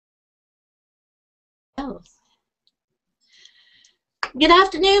go. Good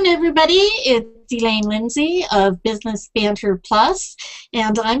afternoon, everybody. It's Elaine Lindsay of Business Banter Plus,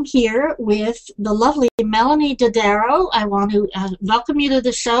 and I'm here with the lovely Melonie Dodaro. I want to welcome you to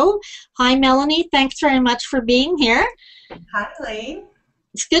the show. Hi, Melonie. Thanks very much for being here. Hi, Elaine.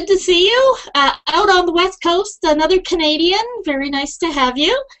 It's good to see you. Out on the West Coast, another Canadian. Very nice to have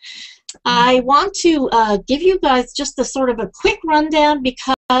you. I want to give you guys just a sort of a quick rundown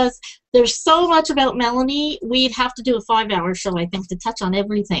because there's so much about Melonie. We'd have to do a 5-hour show, I think, to touch on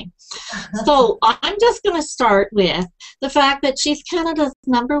everything. So I'm just going to start with the fact that she's Canada's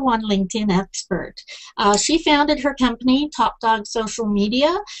 #1 LinkedIn expert. She founded her company, Top Dog Social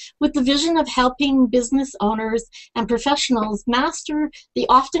Media, with the vision of helping business owners and professionals master the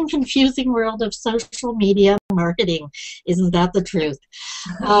often confusing world of social media marketing. Isn't that the truth?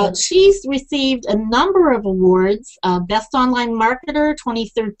 She's received a number of awards, Best Online Marketer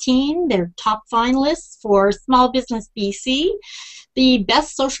 2013, they're top finalists for Small Business BC, the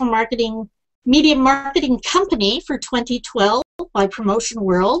Best Social Media Marketing Company for 2012 by Promotion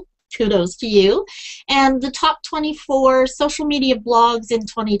World. Kudos to you. And the top 24 social media blogs in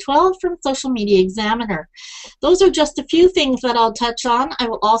 2012 from Social Media Examiner. Those are just a few things that I'll touch on. I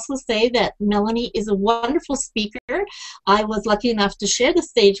will also say that Melonie is a wonderful speaker. I was lucky enough to share the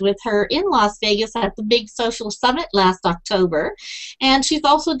stage with her in Las Vegas at the Big Social Summit last October. And she's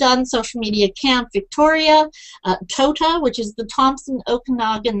also done Social Media Camp Victoria, TOTA, which is the Thompson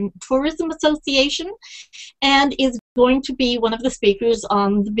Okanagan Tourism Association, and is going to be one of the speakers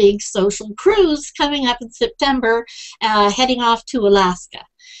on the big social cruise coming up in September, heading off to Alaska.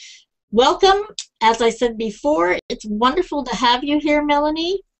 Welcome. As I said before, it's wonderful to have you here,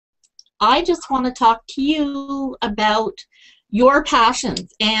 Melonie. I just want to talk to you about your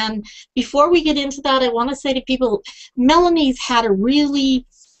passions. And before we get into that, I want to say to people, Melonie's had a really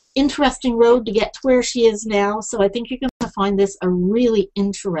interesting road to get to where she is now, so I think you're going to find this a really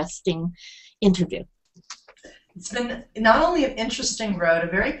interesting interview. It's been not only an interesting road, a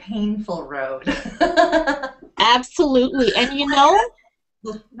very painful road. Absolutely. And you know?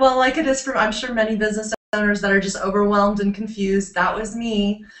 Well, like it is for, I'm sure, many business owners that are just overwhelmed and confused. That was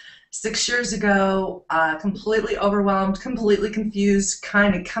me 6 years ago, completely overwhelmed, completely confused,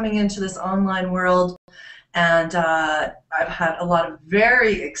 kind of coming into this online world. And I've had a lot of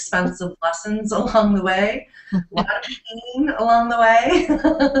very expensive lessons along the way, a lot of pain along the way.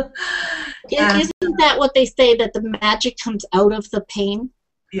 Isn't that what they say, that the magic comes out of the pain?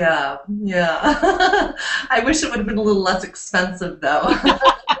 Yeah, yeah. I wish it would have been a little less expensive, though.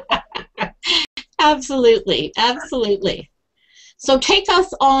 Absolutely, absolutely. So take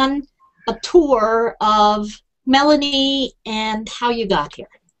us on a tour of Melonie and how you got here.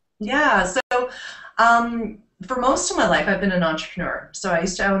 Yeah, so for most of my life, I've been an entrepreneur. So I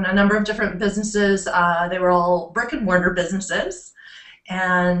used to own a number of different businesses. They were all brick-and-mortar businesses.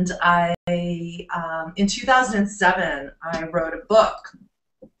 And in 2007, I wrote a book.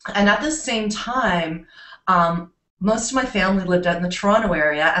 And at the same time, most of my family lived out in the Toronto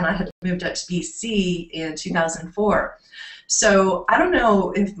area, and I had moved out to BC in 2004. So I don't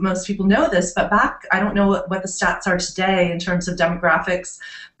know if most people know this, but I don't know what the stats are today in terms of demographics,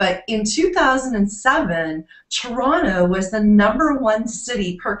 but in 2007, Toronto was the #1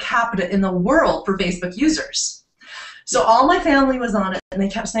 city per capita in the world for Facebook users. So all my family was on it, and they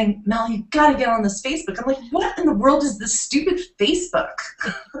kept saying, "Mel, you gotta get on this Facebook." I'm like, what in the world is this stupid Facebook?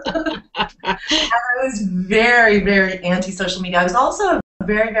 And I was very, very anti-social media. I was also a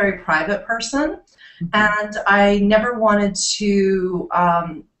very, very private person. And I never wanted to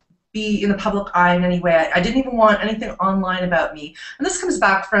be in the public eye in any way. I didn't even want anything online about me. And this comes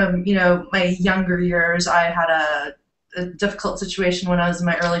back from, you know, my younger years. I had a difficult situation when I was in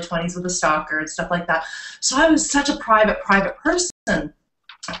my early 20s with a stalker and stuff like that. So I was such a private person.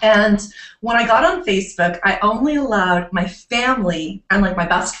 And when I got on Facebook, I only allowed my family and like my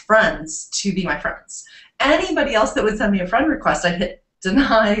best friends to be my friends. Anybody else that would send me a friend request, I'd hit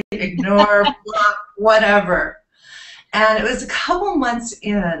deny, ignore, block, whatever. And it was a couple months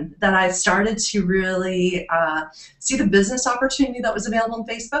in that I started to really see the business opportunity that was available on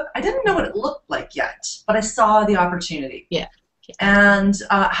Facebook. I didn't know what it looked like yet, but I saw the opportunity. Yeah. And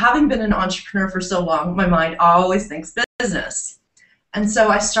having been an entrepreneur for so long, my mind always thinks business. And so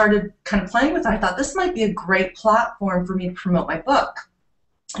I started kind of playing with it. I thought this might be a great platform for me to promote my book.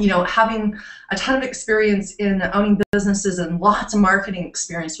 You know, having a ton of experience in owning businesses and lots of marketing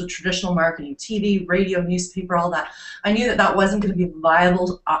experience with traditional marketing, TV, radio, newspaper, all that, I knew that that wasn't going to be a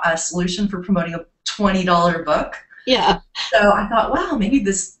viable solution for promoting a $20 book. Yeah. So I thought, wow, maybe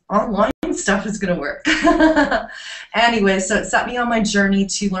this online online stuff is going to work. Anyway, so it set me on my journey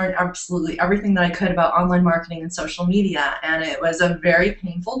to learn absolutely everything that I could about online marketing and social media, and it was a very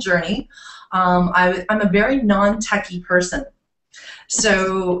painful journey. I'm a very non-techie person.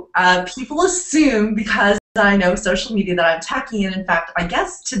 So people assume because I know social media that I'm techie, and in fact, I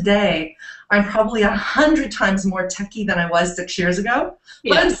guess today I'm probably 100 times more techie than I was 6 years ago,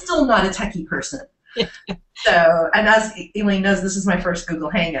 but I'm still not a techie person. So, and as Elaine knows, this is my first Google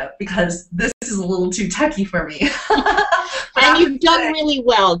Hangout because this is a little too techie for me. And you've done really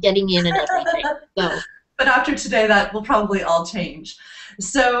well getting in and everything. So. But after today, that will probably all change.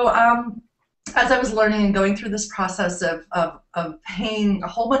 So as I was learning and going through this process of paying a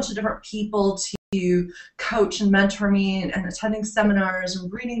whole bunch of different people to coach and mentor me and attending seminars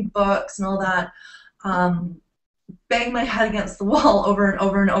and reading books and all that, bang my head against the wall over and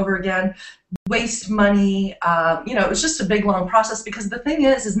over and over again, waste money. You know, it was just a big, long process because the thing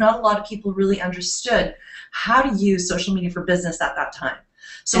is not a lot of people really understood how to use social media for business at that time.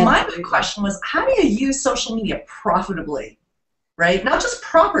 So my big question was, how do you use social media profitably, right? Not just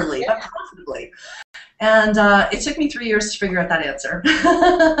properly, but profitably. And it took me 3 years to figure out that answer.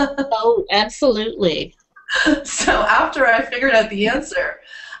 Oh, absolutely. So after I figured out the answer,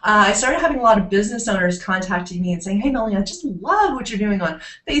 I started having a lot of business owners contacting me and saying, hey, Melonie, I just love what you're doing on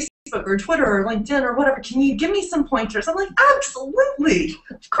Facebook or Twitter or LinkedIn or whatever. Can you give me some pointers? I'm like, absolutely.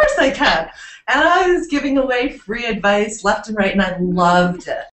 Of course I can. And I was giving away free advice left and right, and I loved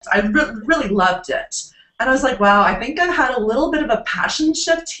it. I really loved it. And I was like, wow, I think I've had a little bit of a passion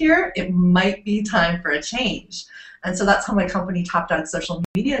shift here. It might be time for a change. And so that's how my company, Top Dog Social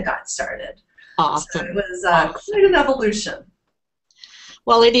Media, got started. Awesome. So it was quite an evolution.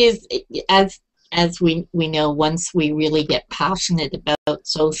 Well, it is, as we know, once we really get passionate about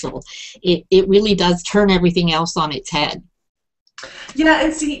social, it really does turn everything else on its head. Yeah,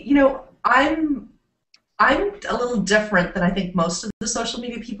 and see, you know, I'm a little different than I think most of the social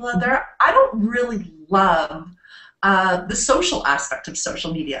media people out there. I don't really love the social aspect of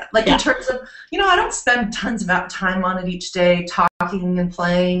social media. Like in terms of, you know, I don't spend tons of time on it each day, talking and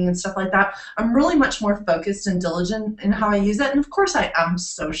playing and stuff like that. I'm really much more focused and diligent in how I use it. And of course I am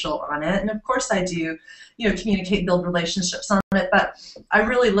social on it. And of course I do, you know, communicate and build relationships on it. But I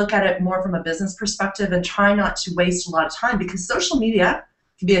really look at it more from a business perspective and try not to waste a lot of time because social media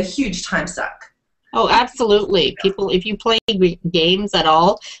can be a huge time suck. Oh, absolutely. People, if you play games at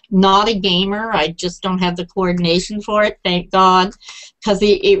all, not a gamer, I just don't have the coordination for it, thank God, because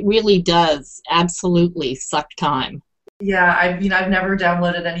it really does absolutely suck time. Yeah, I've never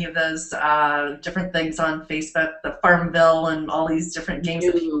downloaded any of those different things on Facebook, the Farmville and all these different games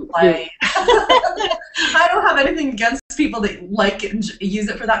that people play. I don't have anything against people that like it and use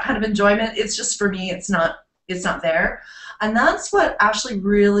it for that kind of enjoyment. It's just for me, it's not there. And that's what actually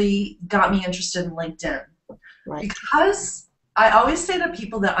really got me interested in LinkedIn. Right. Because I always say to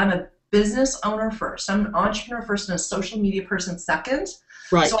people that I'm a business owner first. I'm an entrepreneur first and a social media person second.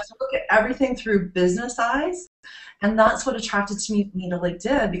 Right. So I look at everything through business eyes. And that's what attracted me to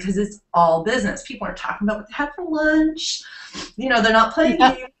LinkedIn because it's all business. People aren't talking about what they had for lunch. You know, they're not playing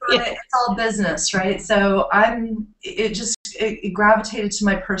games on it. It's all business, right? So it gravitated to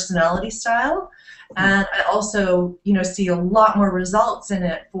my personality style. And I also, you know, see a lot more results in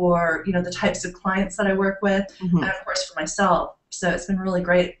it for, you know, the types of clients that I work with and, of course, for myself. So it's been really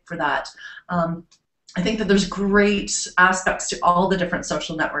great for that. I think that there's great aspects to all the different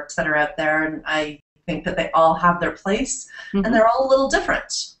social networks that are out there, and I think that they all have their place, and they're all a little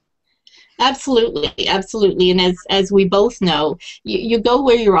different. Absolutely, absolutely. And as we both know, you go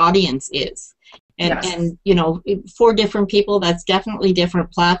where your audience is. And you know, for different people, that's definitely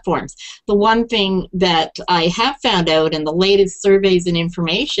different platforms. The one thing that I have found out in the latest surveys and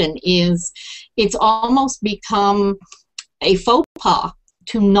information is it's almost become a faux pas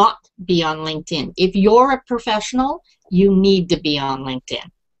to not be on LinkedIn. If you're a professional, you need to be on LinkedIn.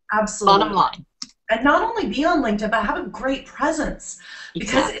 Absolutely. Bottom line. And not only be on LinkedIn, but have a great presence.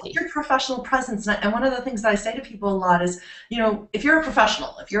 Because it's your professional presence. And one of the things that I say to people a lot is, you know, if you're a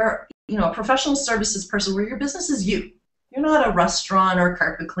professional, if you're, you know, a professional services person where your business is you. You're not a restaurant or a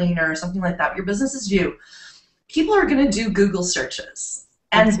carpet cleaner or something like that. Your business is you. People are going to do Google searches.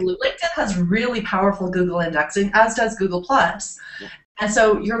 And LinkedIn has really powerful Google indexing, as does Google+. And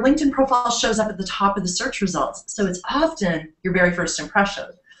so your LinkedIn profile shows up at the top of the search results. So it's often your very first impression.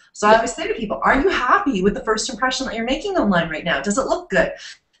 So I always say to people, are you happy with the first impression that you're making online right now? Does it look good?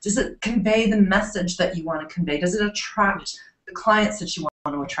 Does it convey the message that you want to convey? Does it attract the clients that you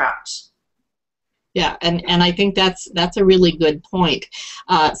want to attract? Yeah, and I think that's a really good point.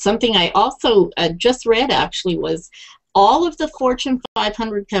 Something I also just read actually was all of the Fortune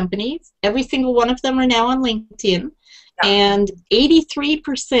 500 companies, every single one of them are now on LinkedIn, and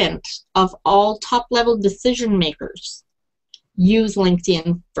 83% of all top-level decision makers use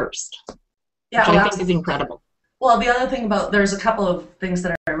LinkedIn first, Yeah, which I think is incredible. Well, the other thing there's a couple of things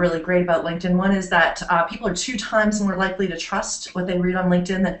that are really great about LinkedIn. One is that people are 2 times more likely to trust what they read on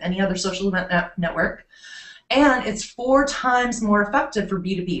LinkedIn than any other social network. And it's 4 times more effective for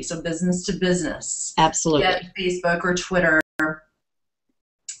B2B, so business to business. Absolutely. Get Facebook or Twitter.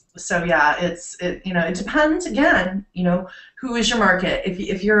 So yeah, it depends again, who is your market.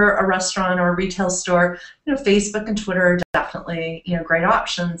 If you're a restaurant or a retail store, Facebook and Twitter are definitely, great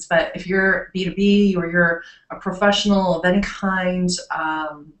options. But if you're B2B or you're a professional of any kind,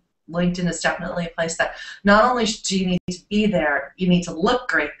 LinkedIn is definitely a place that not only do you need to be there, you need to look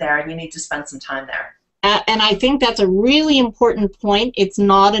great there, and you need to spend some time there. And I think that's a really important point. It's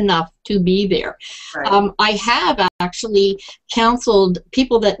not enough to be there. Right. I have actually counseled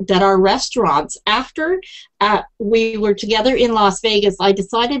people that are restaurants. After we were together in Las Vegas, I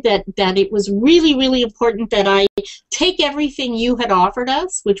decided that it was really, really important that I take everything you had offered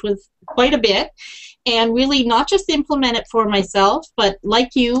us, which was quite a bit, and really not just implement it for myself, but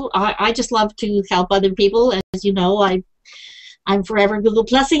like you, I just love to help other people. As you know, I'm forever Google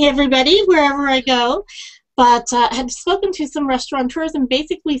Plusing everybody wherever I go. But I had spoken to some restaurateurs and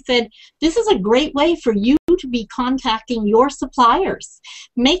basically said, this is a great way for you to be contacting your suppliers.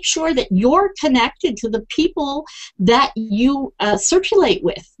 Make sure that you're connected to the people that you circulate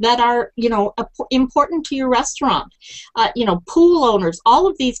with, that are, important to your restaurant. Pool owners, all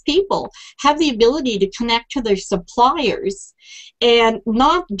of these people have the ability to connect to their suppliers and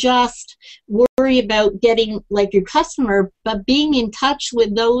not just worry about getting like your customer, but being in touch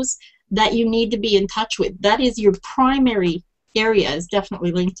with those that you need to be in touch with. That is your primary area, is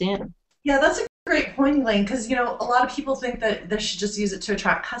definitely LinkedIn. Yeah, that's a great point, Elaine, because a lot of people think that they should just use it to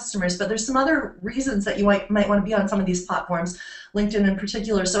attract customers, but there's some other reasons that you might want to be on some of these platforms, LinkedIn in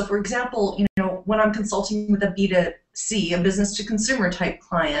particular. So for example, when I'm consulting with a B2C, a business to consumer type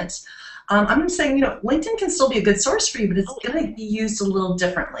client, I'm saying, LinkedIn can still be a good source for you, but it's going to be used a little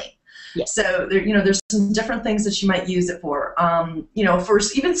differently. Yes. So there's some different things that you might use it for. For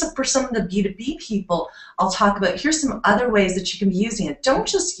some of the B2B people, I'll talk about here's some other ways that you can be using it. Don't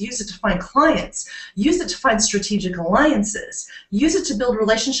just use it to find clients. Use it to find strategic alliances. Use it to build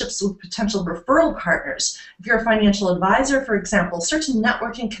relationships with potential referral partners. If you're a financial advisor, for example, start to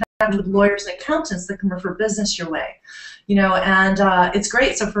network and connect with lawyers and accountants that can refer business your way. And it's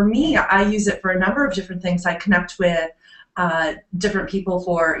great. So for me, I use it for a number of different things. I connect with different people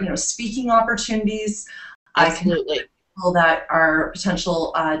for speaking opportunities. Absolutely. I connect with people that are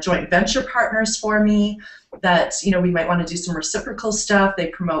potential joint venture partners for me. That we might want to do some reciprocal stuff. They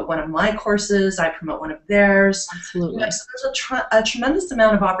promote one of my courses. I promote one of theirs. Absolutely. So there's a tremendous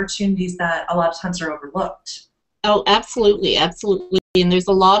amount of opportunities that a lot of times are overlooked. Oh, absolutely, absolutely. And there's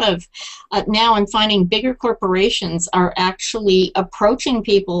a lot of, now I'm finding bigger corporations are actually approaching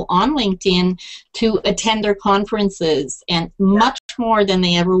people on LinkedIn to attend their conferences, and much more than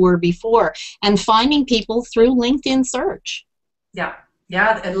they ever were before, and finding people through LinkedIn search. Yeah,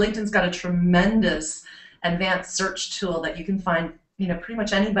 and LinkedIn's got a tremendous advanced search tool that you can find pretty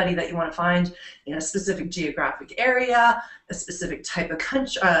much anybody that you want to find in a specific geographic area, a specific type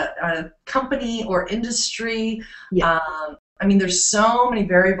of company or industry. Yeah. There's so many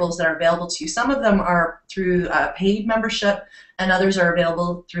variables that are available to you. Some of them are through paid membership, and others are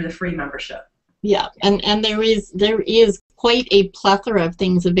available through the free membership. Yeah, and there is quite a plethora of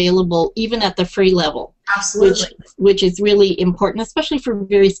things available even at the free level. Absolutely. Which is really important, especially for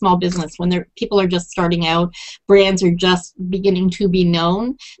very small business when people are just starting out, brands are just beginning to be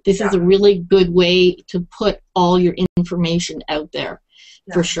known. This is a really good way to put all your information out there,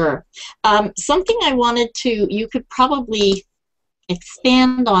 for sure. Something I wanted you could probably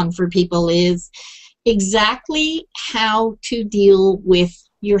expand on for people is exactly how to deal with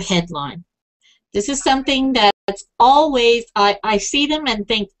your headline. This is something that's always, I see them and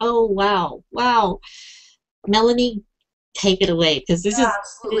think, oh, wow. Melonie, take it away, because this is awesome.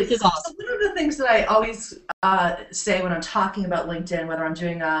 So one of the things that I always say when I'm talking about LinkedIn, whether I'm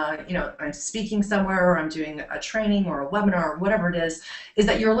doing I'm speaking somewhere or I'm doing a training or a webinar or whatever it is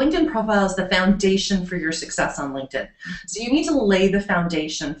that your LinkedIn profile is the foundation for your success on LinkedIn. So you need to lay the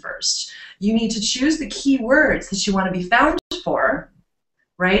foundation first. You need to choose the keywords that you want to be found for,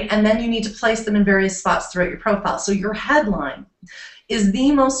 right? And then you need to place them in various spots throughout your profile. So your headline is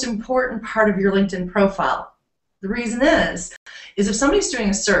the most important part of your LinkedIn profile. The reason is if somebody's doing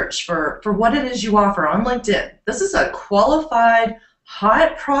a search for what it is you offer on LinkedIn, this is a qualified,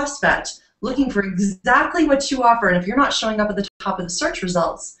 hot prospect looking for exactly what you offer. And if you're not showing up at the top of the search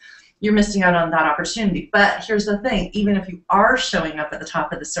results, you're missing out on that opportunity. But here's the thing, even if you are showing up at the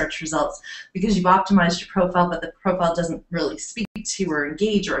top of the search results because you've optimized your profile, but the profile doesn't really speak to or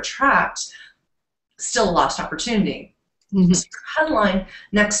engage or attract, still a lost opportunity. Mm-hmm. So your headline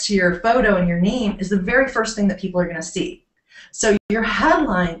next to your photo and your name is the very first thing that people are going to see. So your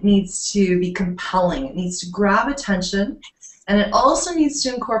headline needs to be compelling. It needs to grab attention, and it also needs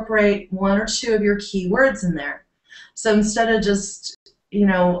to incorporate one or two of your keywords in there. So instead of just, you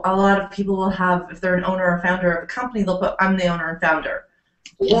know, a lot of people will have, if they're an owner or founder of a company, they'll put, I'm the owner and founder.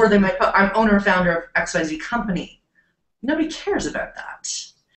 Yeah. Or they might put, I'm owner and founder of XYZ company. Nobody cares about that.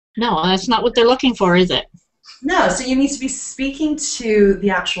 No, that's not what they're looking for, is it? No, so you need to be speaking to the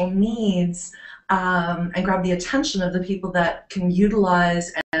actual needs and grab the attention of the people that can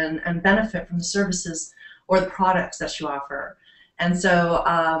utilize and benefit from the services or the products that you offer. And so,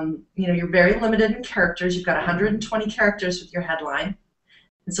 you know, you're very limited in characters. You've got 120 characters with your headline.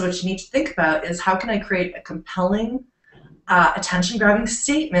 And so what you need to think about is, how can I create a compelling, attention-grabbing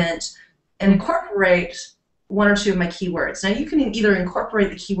statement and incorporate one or two of my keywords. Now, you can either incorporate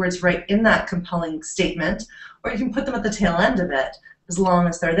the keywords right in that compelling statement, or you can put them at the tail end of it, as long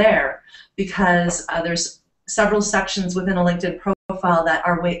as they're there, because there's several sections within a LinkedIn profile that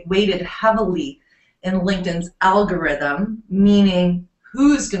are weighted heavily in LinkedIn's algorithm, meaning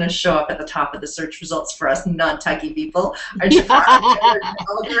who's going to show up at the top of the search results for us non-techie people? Are you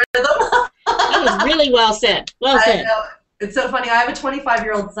algorithm? That was really well said. Well said. I know. It's so funny. I have a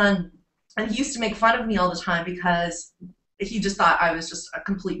 25-year-old son, and he used to make fun of me all the time because he just thought I was just a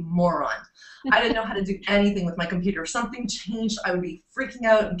complete moron. I didn't know how to do anything with my computer. If something changed, I would be freaking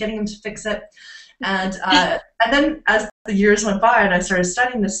out and getting him to fix it. And then as the years went by and I started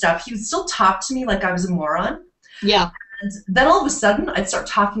studying this stuff, he would still talk to me like I was a moron. Yeah. And then all of a sudden, I'd start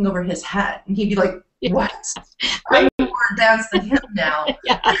talking over his head, and he'd be like, what? I'm more advanced than him now.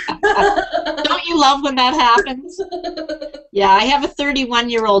 Yeah. Don't you love when that happens? Yeah, I have a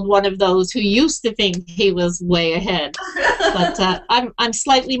 31-year-old, one of those, who used to think he was way ahead. But I'm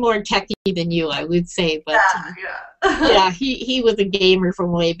slightly more techie than you, I would say. But yeah, he was a gamer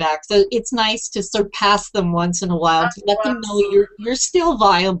from way back. So it's nice to surpass them once in a while, to let them know you're still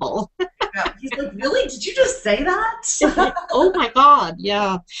viable. Yeah. He's like, really? Did you just say that? Oh my God,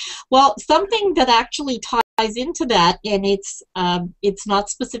 yeah. Well, something that actually ties into that, and it's not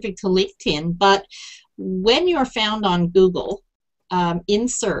specific to LinkedIn, but when you're found on Google in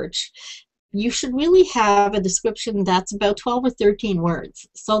search, you should really have a description that's about 12 or 13 words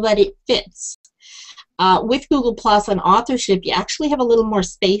so that it fits. With Google Plus and authorship, you actually have a little more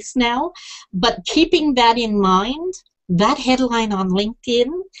space now, but keeping that in mind, that headline on LinkedIn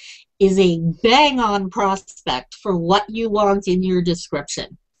is a bang-on prospect for what you want in your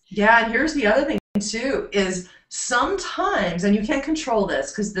description. Yeah, and here's the other thing too, is sometimes, and you can't control this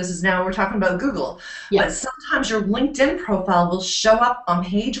because this is now, we're talking about Google, but sometimes your LinkedIn profile will show up on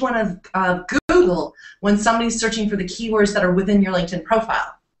page one of Google when somebody's searching for the keywords that are within your LinkedIn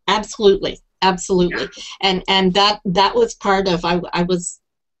profile. Absolutely, absolutely. Yeah. And that was part of, I was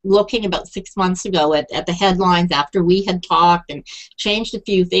looking about 6 months ago at the headlines after we had talked and changed a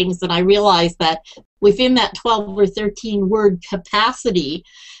few things, and I realized that within that 12 or 13 word capacity,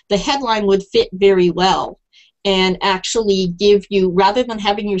 the headline would fit very well and actually give you, rather than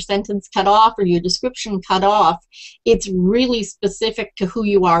having your sentence cut off or your description cut off, it's really specific to who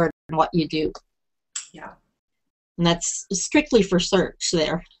you are and what you do. Yeah. And that's strictly for search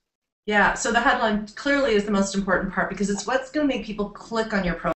there. Yeah, so the headline clearly is the most important part because it's what's going to make people click on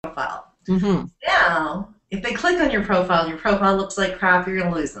your profile. Mm-hmm. Now, if they click on your profile looks like crap, you're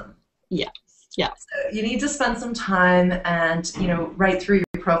going to lose them. Yeah, yeah. So you need to spend some time and, you know, write through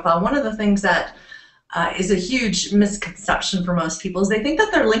your profile. One of the things that is a huge misconception for most people is they think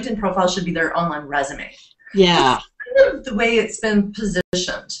that their LinkedIn profile should be their online resume. Yeah. That's kind of the way it's been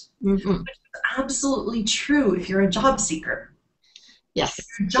positioned. Mm-hmm. Which is absolutely true if you're a job seeker. Yes. If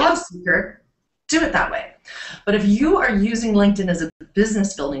you're a job seeker, do it that way. But if you are using LinkedIn as a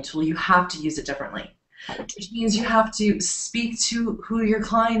business building tool, you have to use it differently. Which means you have to speak to who your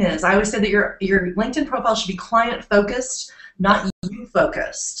client is. I always say that your LinkedIn profile should be client-focused, not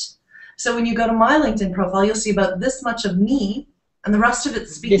you-focused. So when you go to my LinkedIn profile, you'll see about this much of me, and the rest of it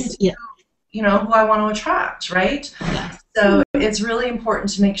speaking to you know, who I want to attract, right? Yeah. So it's really important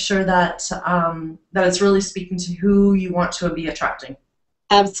to make sure that that it's really speaking to who you want to be attracting.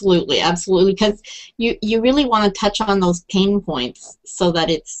 Absolutely, absolutely, because you really want to touch on those pain points so that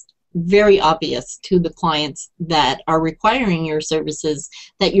it's very obvious to the clients that are requiring your services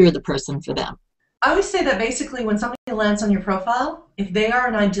that you're the person for them. I always say that basically when somebody lands on your profile, if they are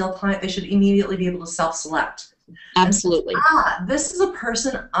an ideal client, they should immediately be able to self-select. Absolutely. And this is a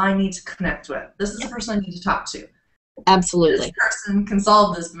person I need to connect with. This is a person I need to talk to. Absolutely. This person can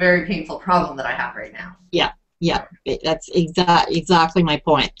solve this very painful problem that I have right now. Yeah. Yeah, that's exactly my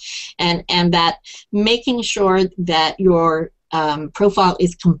point. And that making sure that your profile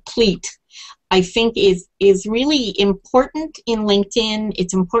is complete, I think is really important in LinkedIn.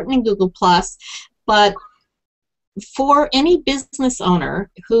 It's important in Google+, but for any business owner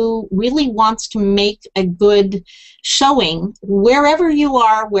who really wants to make a good showing, wherever you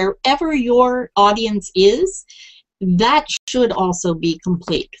are, wherever your audience is, that should also be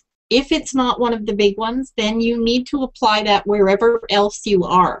complete. If it's not one of the big ones, then you need to apply that wherever else you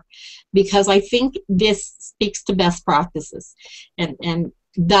are, because I think this speaks to best practices, and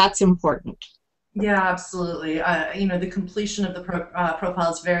that's important. Yeah, absolutely. You know, the completion of the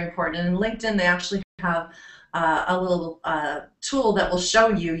profile is very important. And in LinkedIn, they actually have a little tool that will show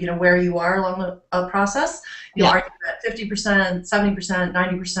you, you know, where you are along the process. You know, are you at 50%, 70%,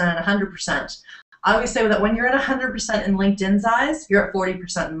 90%, 100%? I always say that when you're at 100% in LinkedIn's eyes, you're at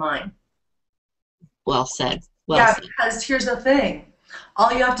 40% in mine. Well said. Well said. Because here's the thing.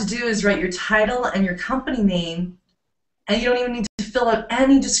 All you have to do is write your title and your company name, and you don't even need to fill out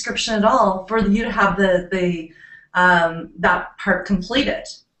any description at all for you to have that part completed.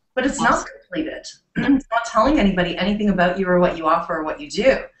 But it's not completed. It's not telling anybody anything about you or what you offer or what you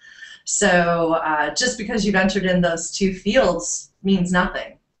do. So just because you've entered in those two fields means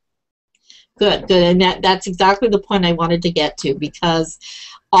nothing. Good, and that's exactly the point I wanted to get to, because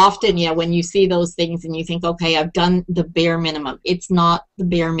often, yeah, when you see those things and you think, okay, I've done the bare minimum, it's not the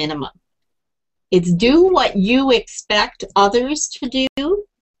bare minimum. It's do what you expect others to do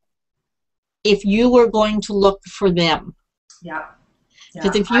if you were going to look for them. Yeah.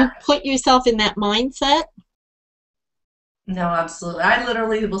 Because if you put yourself in that mindset. No, absolutely. I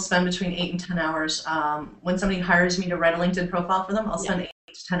literally will spend between 8 and 10 hours. When somebody hires me to write a LinkedIn profile for them, I'll spend 8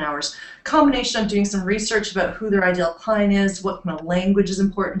 to 10 hours. Combination of doing some research about who their ideal client is, what kind of language is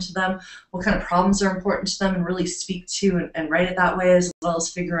important to them, what kind of problems are important to them, and really speak to and write it that way, as well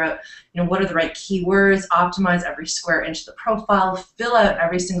as figure out, you know, what are the right keywords, optimize every square inch of the profile, fill out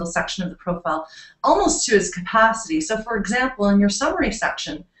every single section of the profile almost to its capacity. So for example, in your summary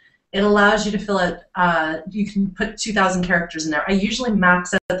section, it allows you to fill out, you can put 2,000 characters in there. I usually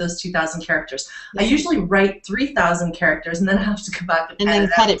max out those 2,000 characters. I usually write 3,000 characters and then I have to go back and then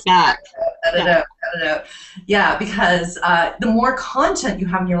cut it back. Edit out. Yeah, because the more content you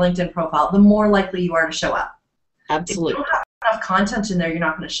have in your LinkedIn profile, the more likely you are to show up. Absolutely. If you don't have enough content in there, you're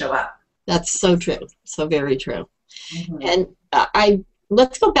not going to show up. That's so true. So very true. And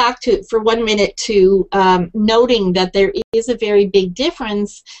let's go back to, for 1 minute, to noting that there is a very big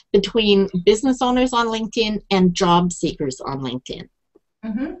difference between business owners on LinkedIn and job seekers on LinkedIn.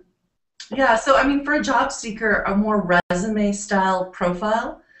 Yeah, so I mean, for a job seeker, a more resume-style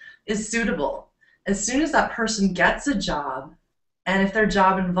profile is suitable. As soon as that person gets a job, and if their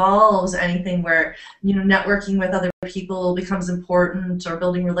job involves anything where, you know, networking with other people becomes important, or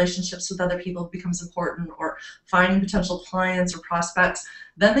building relationships with other people becomes important, or finding potential clients or prospects,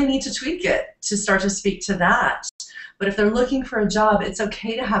 then they need to tweak it to start to speak to that. But if they're looking for a job, it's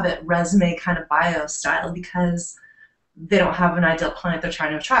okay to have it resume kind of bio style, because they don't have an ideal client they're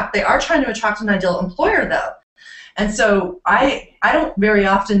trying to attract. They are trying to attract an ideal employer, though. And so I don't very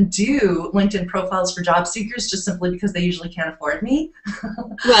often do LinkedIn profiles for job seekers, just simply because they usually can't afford me.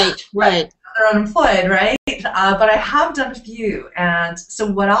 Right. They're unemployed, right? But I have done a few. And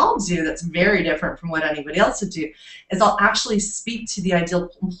so what I'll do that's very different from what anybody else would do is I'll actually speak to the ideal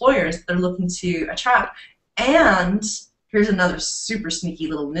employers that they're looking to attract. And here's another super sneaky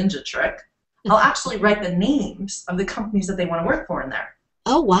little ninja trick. I'll actually write the names of the companies that they want to work for in there.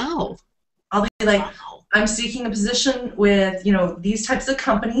 Oh, wow. I'll be like, I'm seeking a position with, you know, these types of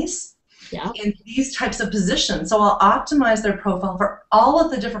companies in these types of positions. So I'll optimize their profile for all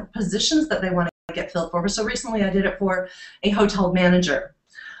of the different positions that they want to get filled for. So recently I did it for a hotel manager.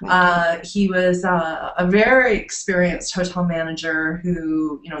 He was a very experienced hotel manager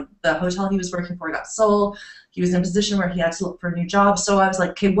who, you know, the hotel he was working for got sold. He was in a position where he had to look for a new job. So I was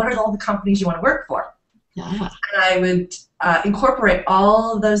like, okay, what are all the companies you want to work for? And I would incorporate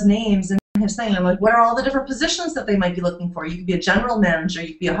all of those names in his thing. I'm like, what are all the different positions that they might be looking for? You could be a general manager, you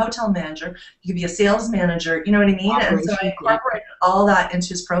could be a hotel manager, you could be a sales manager, you know what I mean? And so I incorporated all that into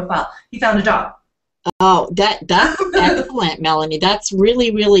his profile. He found a job. Oh, that's excellent, Melonie. That's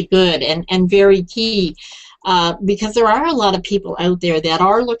really, really good and very key. because there are a lot of people out there that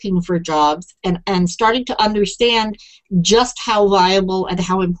are looking for jobs and starting to understand just how viable and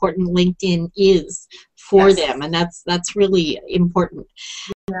how important LinkedIn is for Yes. them, and that's really important.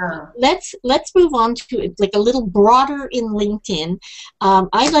 Yeah. Let's move on to like a little broader in LinkedIn.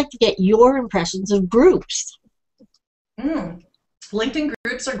 I'd like to get your impressions of groups. LinkedIn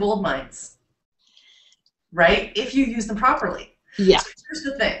groups are gold mines, right? If you use them properly. Yeah. So here's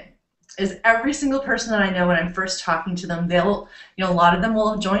the thing: is every single person that I know when I'm first talking to them, they'll, a lot of them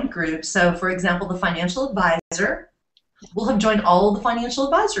will have joined groups. So, for example, the financial advisor will have joined all the financial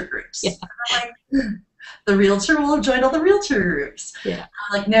advisor groups. Yeah. Like, the realtor will have joined all the realtor groups. Yeah.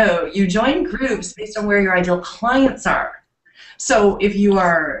 I'm like, no, you join groups based on where your ideal clients are. So if you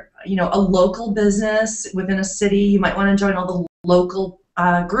are, a local business within a city, you might want to join all the local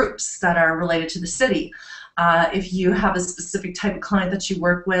groups that are related to the city. If you have a specific type of client that you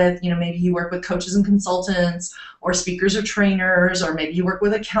work with, maybe you work with coaches and consultants or speakers or trainers, or maybe you work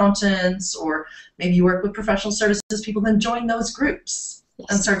with accountants, or maybe you work with professional services people, then join those groups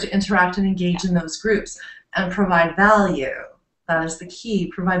and start to interact and engage in those groups and provide value. That is the key.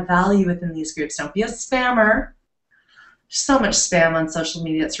 Provide value within these groups. Don't be a spammer. So much spam on social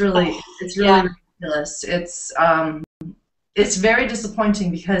media. It's really ridiculous. It's very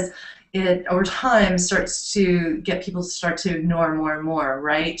disappointing because it over time starts to get people to start to ignore more and more,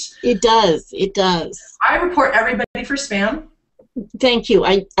 right? It does. It does. I report everybody for spam. Thank you.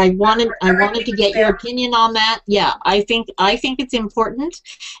 I wanted to get your opinion on that. Yeah, I think it's important,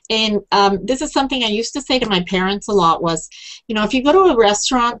 and this is something I used to say to my parents a lot was, if you go to a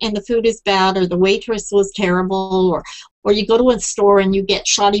restaurant and the food is bad or the waitress was terrible, or you go to a store and you get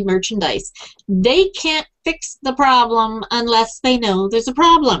shoddy merchandise, they can't fix the problem unless they know there's a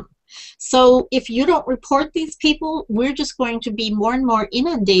problem. So if you don't report these people, we're just going to be more and more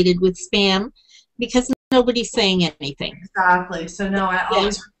inundated with spam because nobody's saying anything. Exactly. So no, I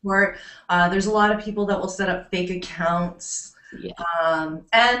always report. There's a lot of people that will set up fake accounts. Yeah.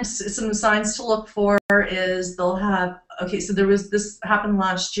 And some signs to look for is they'll have, so this happened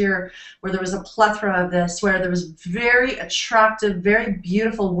last year where there was a plethora of this, where there was very attractive, very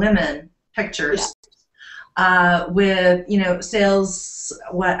beautiful women pictures with, sales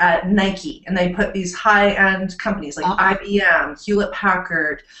at Nike, and they put these high-end companies like IBM,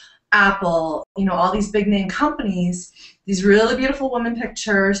 Hewlett-Packard, Apple, all these big name companies, these really beautiful women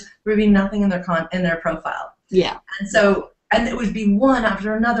pictures, there would be nothing in their profile. Yeah. And it would be one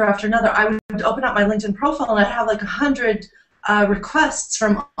after another after another. I would open up my LinkedIn profile and I'd have like 100 requests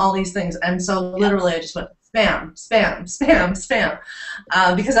from all these things. And so literally I just went spam, spam, spam, spam,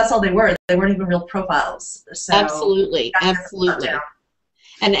 because that's all they were. They weren't even real profiles. So absolutely.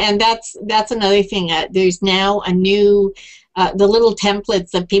 And that's another thing. There's now a new, the little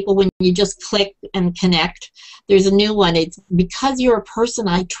templates that people, when you just click and connect, there's a new one. It's because you're a person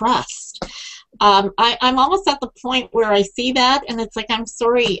I trust. I'm almost at the point where I see that, and it's like, I'm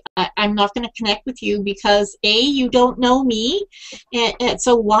sorry, I'm not going to connect with you because A, you don't know me, and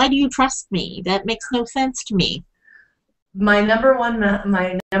so why do you trust me? That makes no sense to me. My number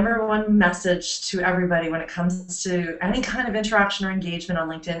one message to everybody when it comes to any kind of interaction or engagement on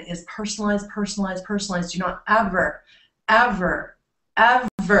LinkedIn is personalize, personalize, personalize. Do not ever, ever,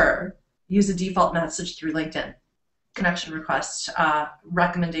 ever use a default message through LinkedIn. Connection request,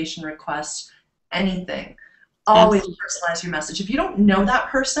 recommendation request, anything. Always personalize your message. If you don't know that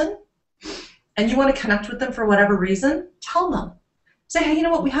person and you want to connect with them for whatever reason, tell them. Say, hey, you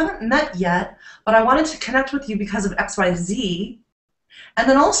know what, we haven't met yet, but I wanted to connect with you because of X, Y, Z. And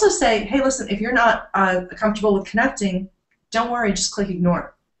then also say, hey, listen, if you're not comfortable with connecting, don't worry, just click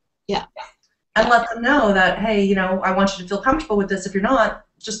ignore. Yeah. And let them know that, hey, I want you to feel comfortable with this. If you're not,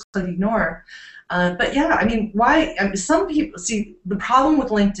 just click ignore. But yeah, I mean, why? Some people, see, the problem with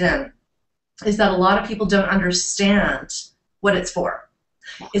LinkedIn is that a lot of people don't understand what it's for.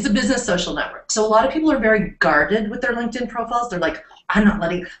 It's a business social network. So a lot of people are very guarded with their LinkedIn profiles. They're like, I'm not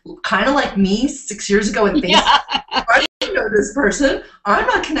letting, kind of like me 6 years ago with Facebook. Yeah. I don't know this person. I'm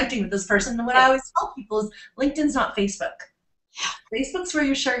not connecting with this person. And what I always tell people is LinkedIn's not Facebook. Facebook's where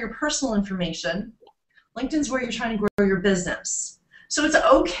you share your personal information. LinkedIn's where you're trying to grow your business. So it's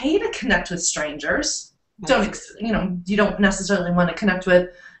okay to connect with strangers. You don't necessarily want to connect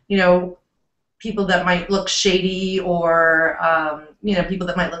with, people that might look shady or, people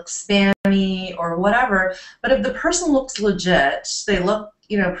that might look spammy or whatever. But if the person looks legit, they look,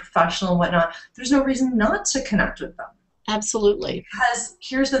 professional and whatnot, there's no reason not to connect with them. Absolutely. Because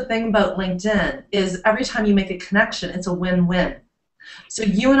here's the thing about LinkedIn is every time you make a connection, it's a win-win. So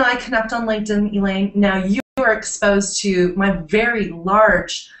you and I connect on LinkedIn, Elaine. Now you are exposed to my very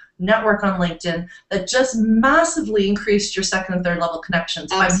large network on LinkedIn that just massively increased your second and third level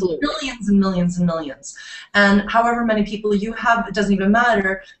connections Absolutely. by millions and millions and millions. And however many people you have, it doesn't even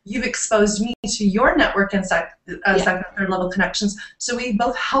matter. You've exposed me to your network and second and third level connections. So we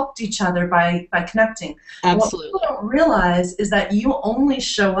both helped each other by connecting. Absolutely. What people don't realize is that you only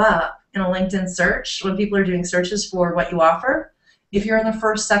show up in a LinkedIn search when people are doing searches for what you offer if you're in the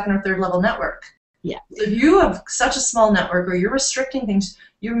first, second, or third level network. Yeah. So if you have such a small network or you're restricting things,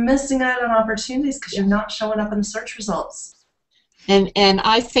 you're missing out on opportunities because you're not showing up in the search results. And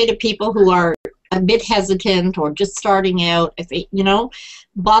I say to people who are a bit hesitant or just starting out, I think, you know,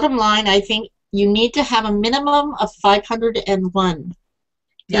 bottom line, I think you need to have a minimum of 501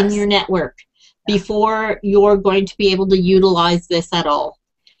 in your network before you're going to be able to utilize this at all.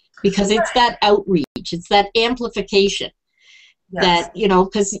 Because it's that outreach, it's that amplification. That, you know,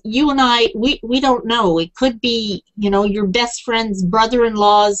 because you and I, we don't know. It could be, you know, your best friend's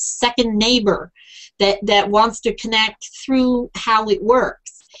brother-in-law's second neighbor that wants to connect through how it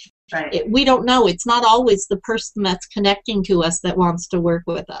works. Right. We don't know. It's not always the person that's connecting to us that wants to work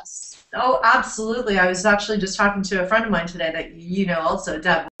with us. Oh, absolutely. I was actually just talking to a friend of mine today that you know also,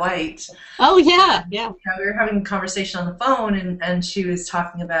 Deb White. Oh, yeah, yeah. You know, we were having a conversation on the phone, and she was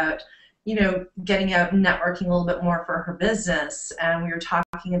talking about, you know, getting out and networking a little bit more for her business. And we were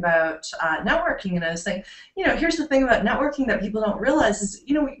talking about networking, and I was saying, you know, here's the thing about networking that people don't realize is,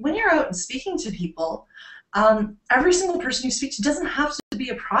 you know, when you're out and speaking to people, every single person you speak to doesn't have to be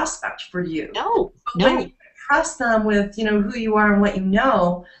a prospect for you. No, no. When you impress them with, you know, who you are and what you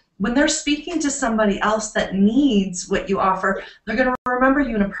know, when they're speaking to somebody else that needs what you offer, they're going to remember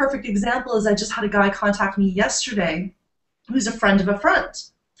you. And a perfect example is I just had a guy contact me yesterday who's a friend of a friend.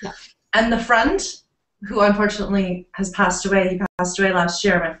 Yeah. And the friend, who unfortunately has passed away, he passed away last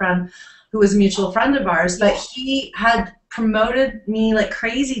year, my friend, who was a mutual friend of ours, but he had promoted me like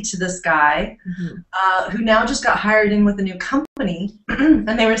crazy to this guy who now just got hired in with a new company. And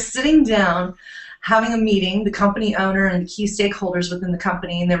they were sitting down having a meeting, the company owner and the key stakeholders within the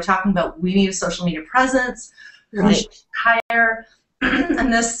company, and they were talking about we need a social media presence, we should hire.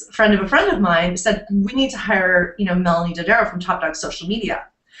 And this friend of mine said, we need to hire, you know, Melonie Dodaro from Top Dog Social Media.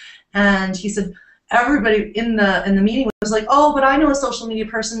 And he said, everybody in the meeting was like, oh, but I know a social media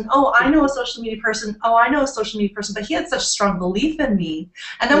person. Oh, I know a social media person. Oh, I know a social media person. But he had such strong belief in me.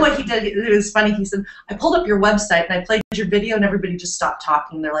 And then what he did, it was funny. He said, I pulled up your website and I played your video, and everybody just stopped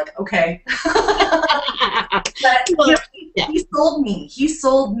talking. They're like, okay. But you know, he sold me. He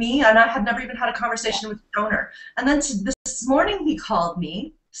sold me, and I had never even had a conversation with the owner. And then this morning he called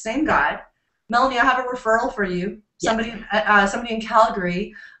me, same guy. Melonie, I have a referral for you. Somebody in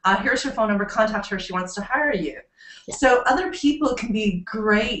Calgary. Here's her phone number. Contact her. She wants to hire you. Yeah. So other people can be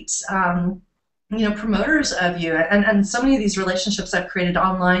great, you know, promoters of you. And so many of these relationships I've created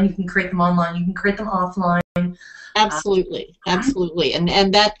online, you can create them online. You can create them offline. Absolutely, absolutely.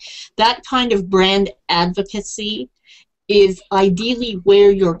 And that kind of brand advocacy is ideally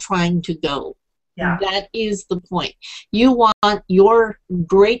where you're trying to go. Yeah. That is the point. You want your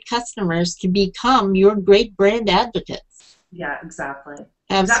great customers to become your great brand advocates. Yeah, exactly.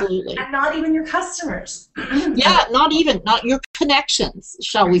 Absolutely. And not even your customers. Yeah, not your connections,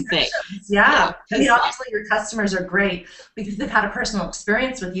 shall we say. Yeah. I mean, obviously your customers are great because they've had a personal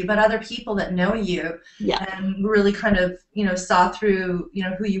experience with you, but other people that know you and really kind of, you know, saw through, you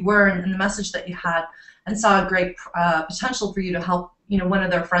know, who you were and the message that you had and saw a great potential for you to help, you know, one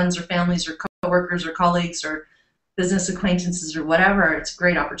of their friends or families or coworkers or colleagues or business acquaintances or whatever. It's a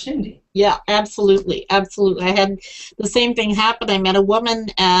great opportunity. Yeah, absolutely, absolutely. I had the same thing happen. I met a woman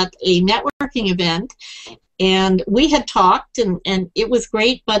at a networking event, and we had talked, and it was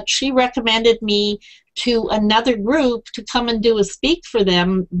great, but she recommended me to another group to come and do a speak for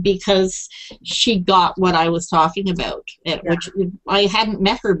them because she got what I was talking about, which I hadn't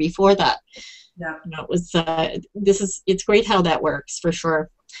met her before that. Yeah. You know, it was, it's great how that works, for sure.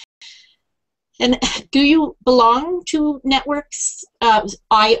 And do you belong to networks,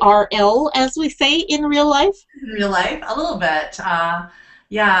 IRL, as we say, in real life? In real life, a little bit. I'm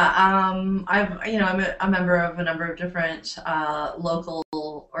a member of a number of different local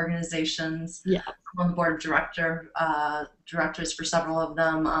organizations. Yeah. I'm on the board of directors for several of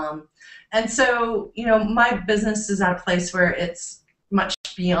them. And so, you know, my business is at a place where it's much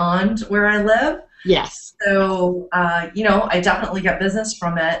beyond where I live. Yes. So, you know, I definitely get business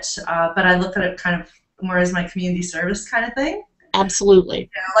from it, but I look at it kind of more as my community service kind of thing. Absolutely. You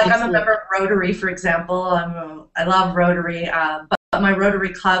know, like I'm a member of Rotary, for example. I love Rotary, but my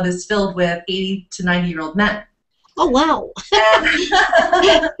Rotary Club is filled with 80 to 90-year-old men. Oh, wow.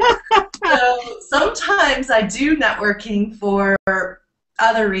 So sometimes I do networking for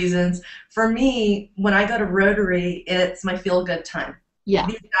other reasons. For me, when I go to Rotary, it's my feel-good time. Yeah.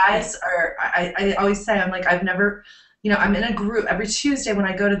 These guys are, I always say, I'm like, I've never, I'm in a group. Every Tuesday when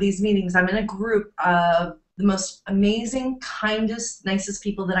I go to these meetings, I'm in a group of the most amazing, kindest, nicest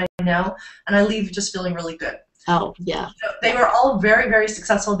people that I know, and I leave just feeling really good. Oh, yeah. So they were all very, very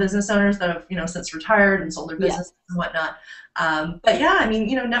successful business owners that have, since retired and sold their businesses and whatnot. But yeah, I mean,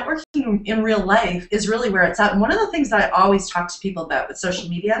 networking in real life is really where it's at. And one of the things that I always talk to people about with social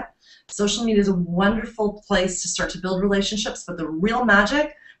media is a wonderful place to start to build relationships, but the real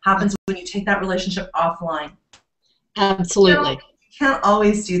magic happens when you take that relationship offline. Absolutely. You can't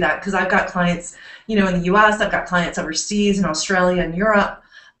always do that, because I've got clients, in the US, I've got clients overseas in Australia and Europe,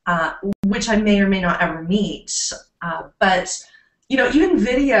 which I may or may not ever meet. But, even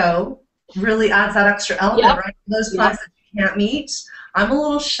video really adds that extra element, right? Those clients that you can't meet, I'm a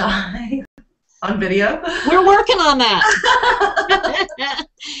little shy on video. We're working on that.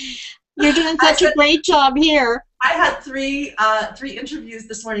 You're doing such a great job here. I had three interviews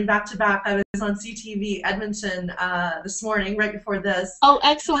this morning back to back. I was on CTV Edmonton this morning, right before this. Oh,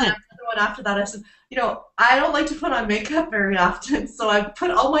 excellent. And the one after that, I said, I don't like to put on makeup very often, so I put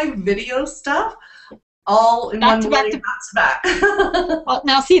all my video stuff all in one morning, back to back. Well,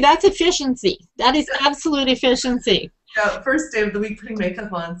 now, see, that's efficiency. That is absolute efficiency. Yeah, first day of the week putting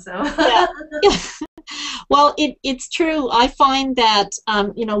makeup on, so. Yeah. Well, it's true. I find that,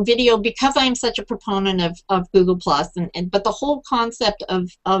 video, because I'm such a proponent of Google+, but the whole concept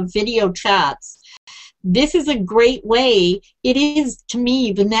of video chats, this is a great way. It is, to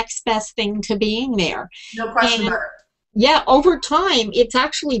me, the next best thing to being there. No question about it. Yeah, over time, it's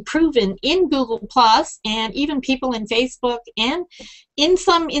actually proven in Google+, and even people in Facebook, and in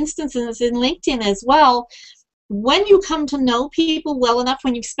some instances in LinkedIn as well. When you come to know people well enough,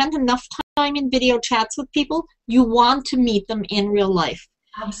 when you've spent enough time in video chats with people, you want to meet them in real life.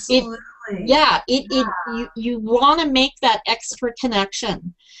 Absolutely. You want to make that extra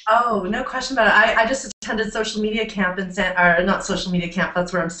connection. Oh, no question about it. I just attended social media camp not social media camp,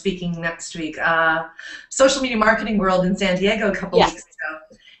 that's where I'm speaking next week. Social media marketing world in San Diego a couple weeks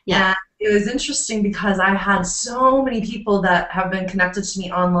ago. Yeah. And it was interesting because I had so many people that have been connected to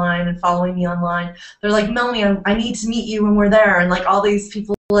me online and following me online. They're like, Melonie, I need to meet you when we're there. And like all these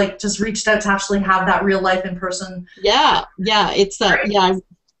people like just reached out to actually have that real life in person. Yeah, it's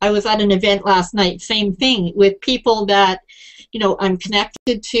I was at an event last night, same thing, with people that I'm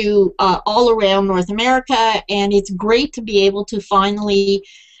connected to all around North America, and it's great to be able to finally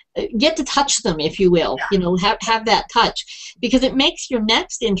get to touch them, if you will, have that touch, because it makes your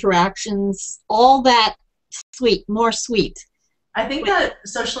next interactions all that more sweet. I think that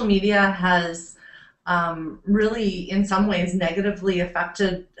social media has really, in some ways, negatively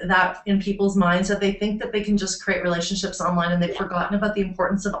affected that in people's minds, that they think that they can just create relationships online, and they've forgotten about the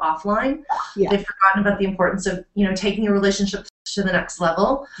importance of offline. They've forgotten about the importance of taking a relationship to the next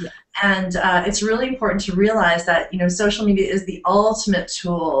level. And it's really important to realize that social media is the ultimate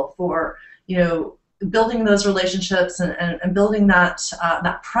tool for building those relationships and building that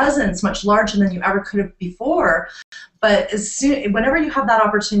that presence much larger than you ever could have before. But whenever you have that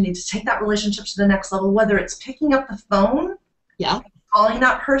opportunity to take that relationship to the next level, whether it's picking up the phone, calling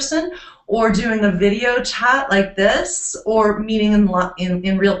that person, or doing a video chat like this, or meeting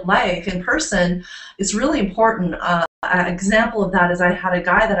in real life, in person, it's really important. An example of that is I had a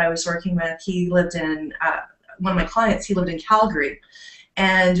guy that I was working with. He lived in, one of my clients, he lived in Calgary.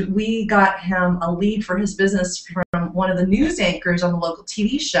 And we got him a lead for his business from one of the news anchors on the local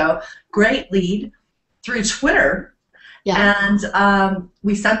TV show. Great lead through Twitter. And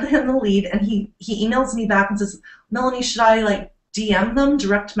we sent him the lead, and he emails me back and says, Melonie, should I like DM them,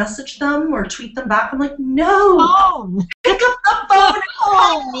 direct message them, or tweet them back? I'm like, no, pick up the phone and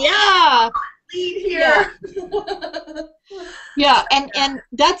call. Lead here. And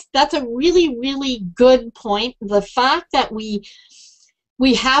that's a really, really good point. The fact that we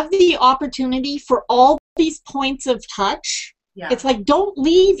have the opportunity for all these points of touch. It's like, don't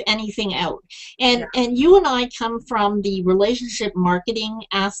leave anything out. And you and I come from the relationship marketing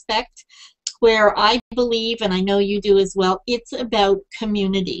aspect, where I believe, and I know you do as well, it's about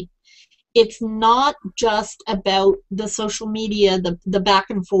community. It's not just about the social media, the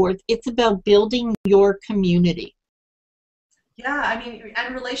back and forth. It's about building your community. Yeah, I mean,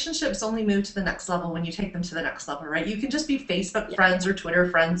 and relationships only move to the next level when you take them to the next level, right? You can just be Facebook friends or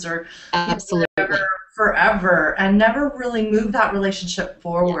Twitter friends or whatever forever and never really move that relationship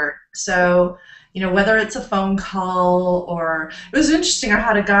forward. So, whether it's a phone call or, it was interesting, I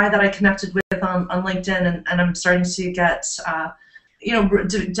had a guy that I connected with on LinkedIn, and I'm starting to get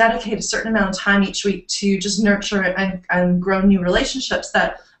dedicate a certain amount of time each week to just nurture and grow new relationships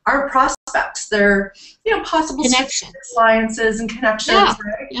that are prospects. They're, possible Connections, alliances and connections, yeah,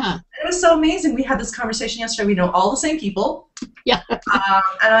 right? yeah. It was so amazing. We had this conversation yesterday. We know all the same people. Yeah. And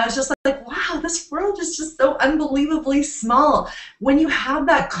I was just like, wow, this world is just so unbelievably small. When you have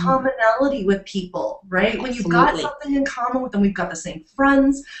that commonality with people, right? When you've got something in common with them, we've got the same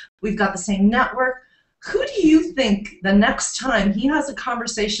friends, we've got the same network. Who do you think the next time he has a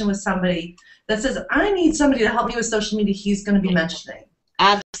conversation with somebody that says, I need somebody to help me with social media, he's going to be mentioning?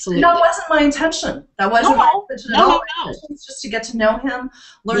 Absolutely. That wasn't my intention. That wasn't my intention at all. My intention was just to get to know him,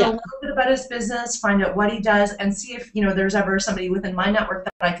 learn a little bit about his business, find out what he does, and see if there's ever somebody within my network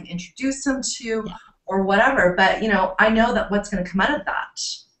that I can introduce him to, or whatever. But I know that what's going to come out of that.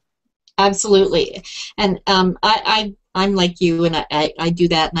 Absolutely. And I'm like you, and I do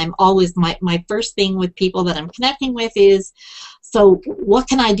that, and I'm always my first thing with people that I'm connecting with is, so what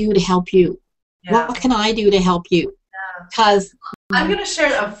can I do to help you? Yeah. What can I do to help you? Because I'm going to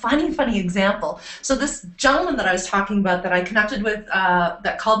share a funny example. So this gentleman that I was talking about that I connected with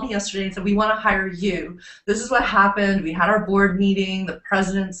that called me yesterday and said, we want to hire you. This is what happened. We had our board meeting. The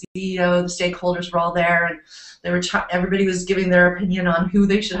president, CEO, the stakeholders were all there, and they were everybody was giving their opinion on who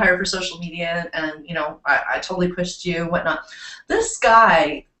they should hire for social media, and I totally pushed you, whatnot. This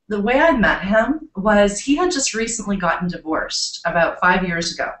guy, the way I met him was he had just recently gotten divorced about 5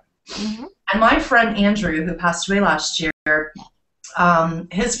 years ago. Mm-hmm. And my friend Andrew, who passed away last year,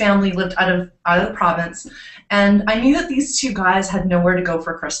 his family lived out of the province, and I knew that these two guys had nowhere to go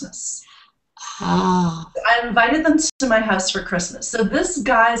for Christmas. I invited them to my house for Christmas. So this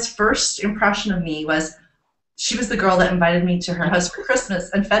guy's first impression of me was, she was the girl that invited me to her house for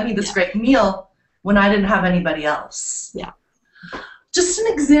Christmas and fed me this great meal when I didn't have anybody else. Yeah. Just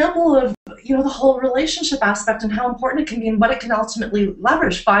an example of the whole relationship aspect and how important it can be and what it can ultimately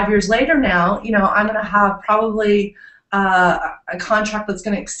leverage. 5 years later now, I'm going to have probably a contract that's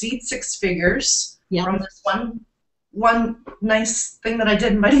going to exceed 6 figures from this one nice thing that I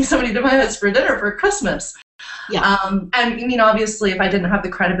did, inviting somebody to my house for dinner for Christmas. Yeah. And I mean, obviously, if I didn't have the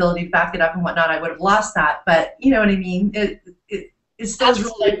credibility to back it up and whatnot, I would have lost that. But you know what I mean? It's those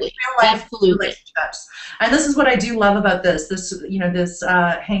real life relationships. And this is what I do love about this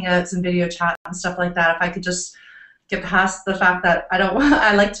hangouts and video chat and stuff like that. If I could just get past the fact that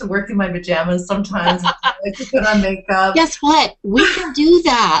I like to work in my pajamas sometimes. I like to put on makeup. Guess what? We can do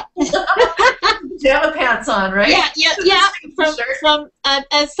that. Pajama pants on, right? Yeah. From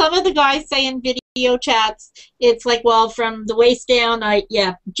as some of the guys say in video chats, it's like, well, from the waist down,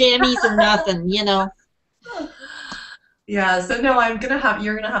 jammies or nothing, Yeah, so no,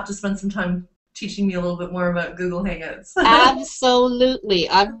 you're gonna have to spend some time teaching me a little bit more about Google Hangouts. Absolutely.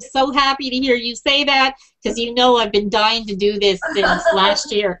 I'm so happy to hear you say that, because I've been dying to do this since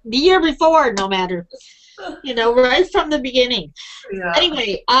last year. The year before, no matter. Right from the beginning. Yeah.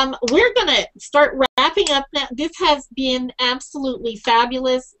 Anyway, we're going to start wrapping up now. This has been absolutely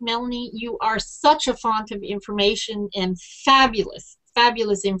fabulous. Melonie, you are such a font of information, and fabulous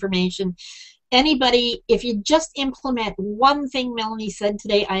information. Anybody, if you just implement one thing Melonie said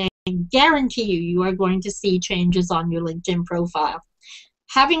today, I guarantee you are going to see changes on your LinkedIn profile.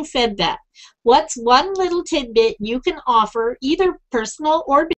 Having said that, what's one little tidbit you can offer, either personal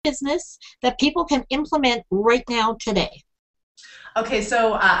or business, that people can implement right now today? Okay,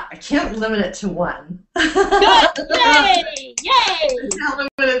 so I can't limit it to one. Good! Yay! Yay! I can't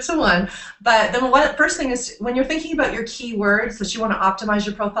limit it to one. But the first thing is, when you're thinking about your keywords that you want to optimize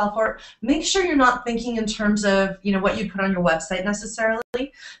your profile for, make sure you're not thinking in terms of what you put on your website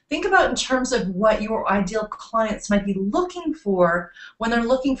necessarily. Think about in terms of what your ideal clients might be looking for when they're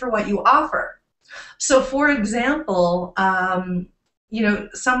looking for what you offer. So, for example,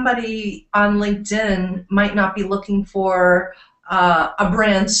 somebody on LinkedIn might not be looking for a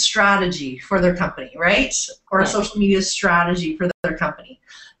brand strategy for their company, right? Or a social media strategy for their company.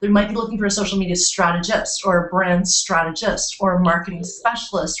 They might be looking for a social media strategist or a brand strategist or a marketing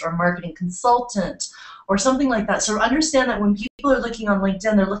specialist or a marketing consultant or something like that. So understand that when people are looking on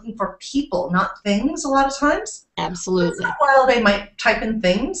LinkedIn, they're looking for people, not things a lot of times. Absolutely. While they might type in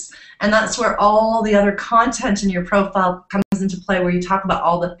things, and that's where all the other content in your profile comes into play, where you talk about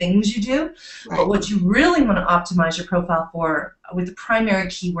all the things you do. Right. But what you really want to optimize your profile for with the primary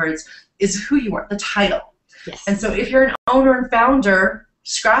keywords is who you are, the title. Yes. And so if you're an owner and founder,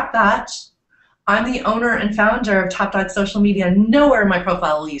 scrap that. I'm the owner and founder of Top Dog Social Media. Nowhere in my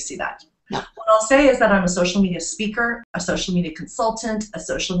profile will you see that. No. What I'll say is that I'm a social media speaker, a social media consultant, a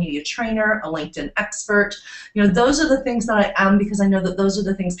social media trainer, a LinkedIn expert. Those are the things that I am, because I know that those are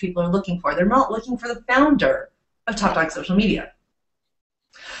the things people are looking for. They're not looking for the founder of Top Dog Social Media.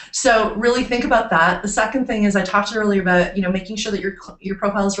 So really think about that. The second thing is I talked earlier about, making sure that your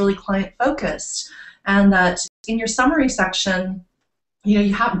profile is really client focused, and that in your summary section,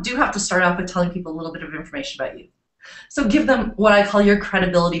 do have to start off with telling people a little bit of information about you. So give them what I call your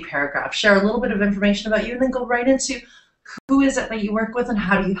credibility paragraph. Share a little bit of information about you, and then go right into who is it that you work with and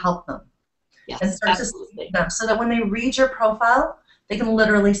how do you help them. Yes, and start absolutely. to see them so that when they read your profile, they can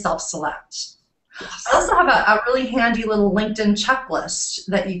literally self-select. Yes. I also have a really handy little LinkedIn checklist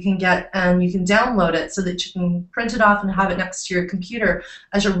that you can get, and you can download it so that you can print it off and have it next to your computer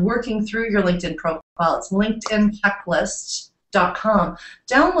as you're working through your LinkedIn profile. It's linkedinchecklist.com.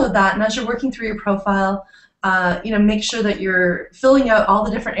 Download that, and as you're working through your profile, make sure that you're filling out all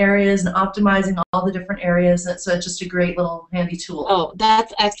the different areas and optimizing all the different areas. So it's just a great little handy tool. Oh,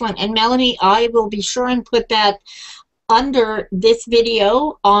 that's excellent. And Melonie, I will be sure and put that under this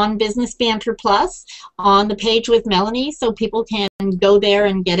video on Business Banter Plus on the page with Melonie, so people can go there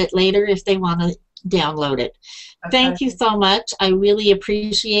and get it later if they want to download it. Okay. Thank you so much. I really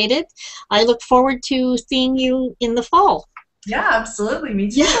appreciate it. I look forward to seeing you in the fall. Yeah, absolutely. Me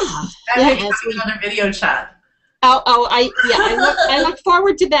too. Yeah. And maybe another video chat. I look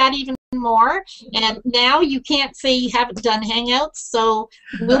forward to that even more. And now you can't say you haven't done Hangouts, so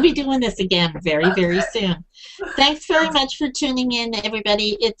we'll be doing this again very, very soon. Thanks very much for tuning in,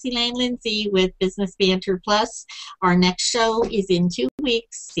 everybody. It's Elaine Lindsay with Business Banter Plus. Our next show is in 2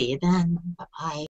 weeks. See you then. Bye-bye.